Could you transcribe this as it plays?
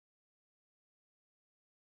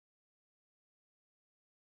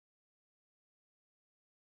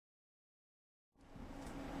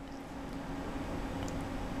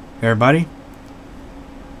Everybody,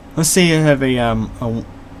 let's see. I have a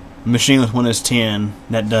machine with Windows 10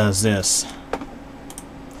 that does this.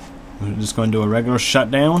 We're just going to do a regular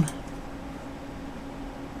shutdown.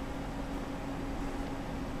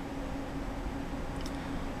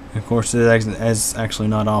 Of course, it's actually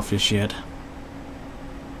not off just yet.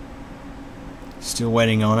 Still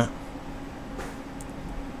waiting on it.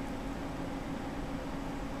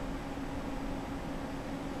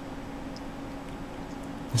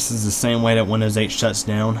 This is the same way that Windows 8 shuts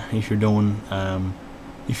down if you're doing,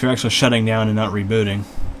 if you're actually shutting down and not rebooting.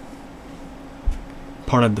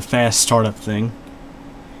 Part of the fast startup thing.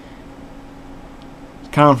 It's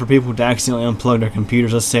common for people to accidentally unplug their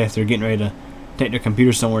computers. Let's say if they're getting ready to take their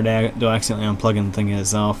computer somewhere, they'll accidentally unplug it and think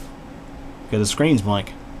it's off because the screen's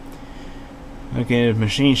blank. Okay, the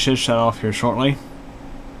machine should shut off here shortly.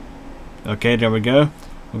 Okay, there we go.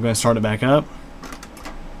 We're going to start it back up.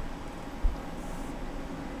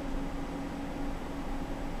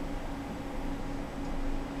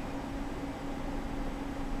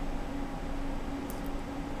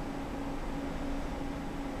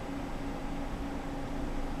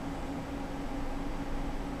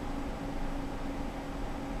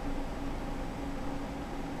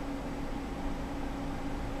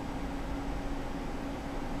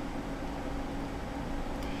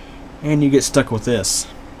 And you get stuck with this.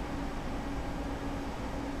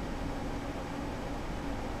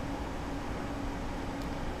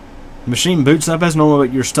 The machine boots up as normal,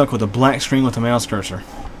 but you're stuck with a black screen with a mouse cursor.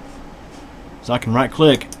 So I can right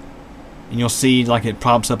click and you'll see like it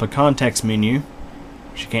pops up a context menu.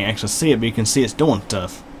 You can't actually see it, but you can see it's doing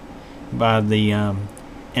stuff by the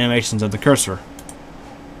animations of the cursor.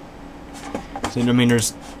 So I mean,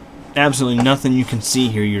 there's absolutely nothing you can see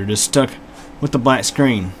here. You're just stuck with the black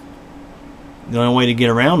screen. The only way to get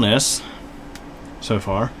around this, so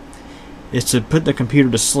far, is to put the computer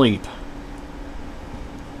to sleep.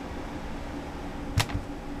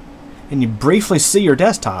 And you briefly see your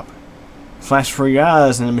desktop. Flash before your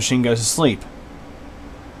eyes and the machine goes to sleep.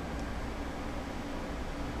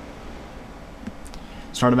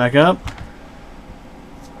 Start it back up.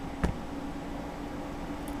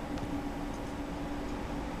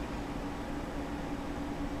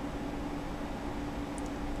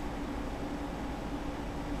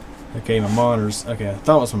 Okay, my monitor's okay. I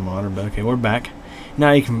thought it was my monitor, but okay, we're back.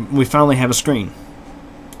 Now we finally have a screen.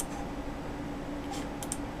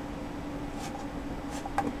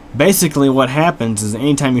 Basically, what happens is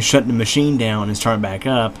anytime you shut the machine down and start back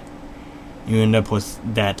up, you end up with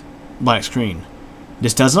that black screen.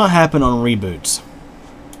 This does not happen on reboots.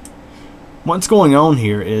 What's going on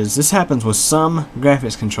here is this happens with some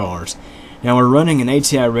graphics controllers. Now we're running an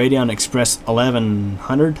ATI Radeon Express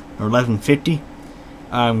 1100 or 1150.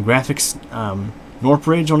 Graphics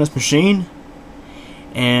Northbridge on this machine,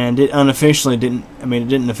 and it unofficially didn't. I mean, it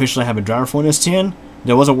didn't officially have a driver for Windows 10.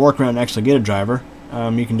 There was a workaround to actually get a driver.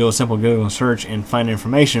 You can do a simple Google search and find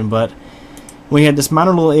information, but we had this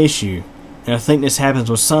minor little issue, and I think this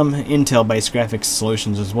happens with some Intel-based graphics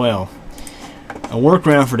solutions as well. A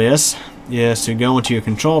workaround for this is to go into your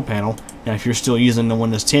control panel. Now, if you're still using the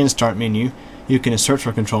Windows 10 Start menu, you can search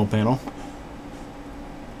for Control Panel,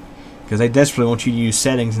 because they desperately want you to use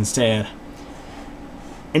settings instead.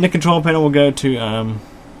 In the control panel, we'll go to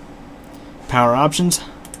power options,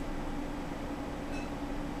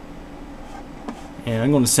 and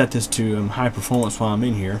I'm going to set this to high performance while I'm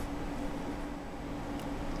in here.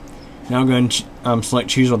 Now I'm going to select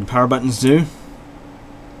choose what the power buttons do,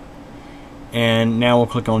 and now we'll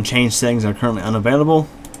click on change settings that are currently unavailable,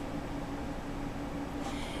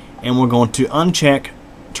 and we're going to uncheck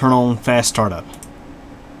turn on fast startup.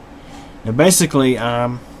 Now basically,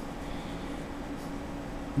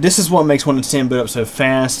 this is what makes Windows 10 boot up so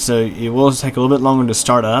fast. So it will take a little bit longer to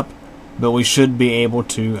start up, but we should be able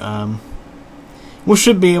to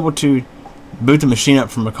boot the machine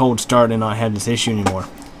up from a cold start and not have this issue anymore.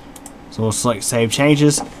 So we'll select Save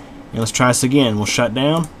Changes, and let's try this again. We'll shut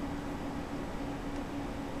down.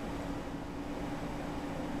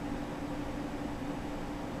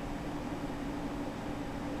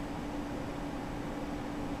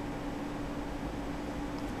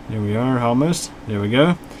 There we are, almost. There we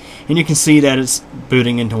go. And you can see that it's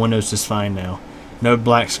booting into Windows just fine now. No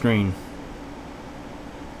black screen.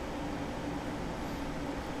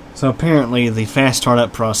 So apparently the fast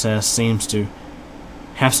startup process seems to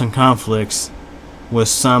have some conflicts with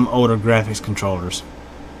some older graphics controllers.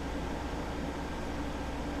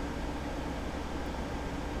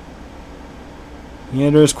 Yeah,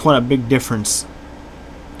 there's quite a big difference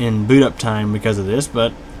in boot up time because of this,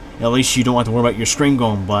 but at least you don't have to worry about your screen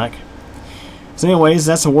going black. So anyways,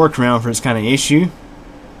 that's a workaround for this kind of issue.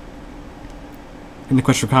 Any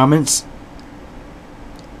questions or comments?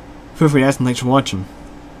 Feel free to ask, and thanks for watching.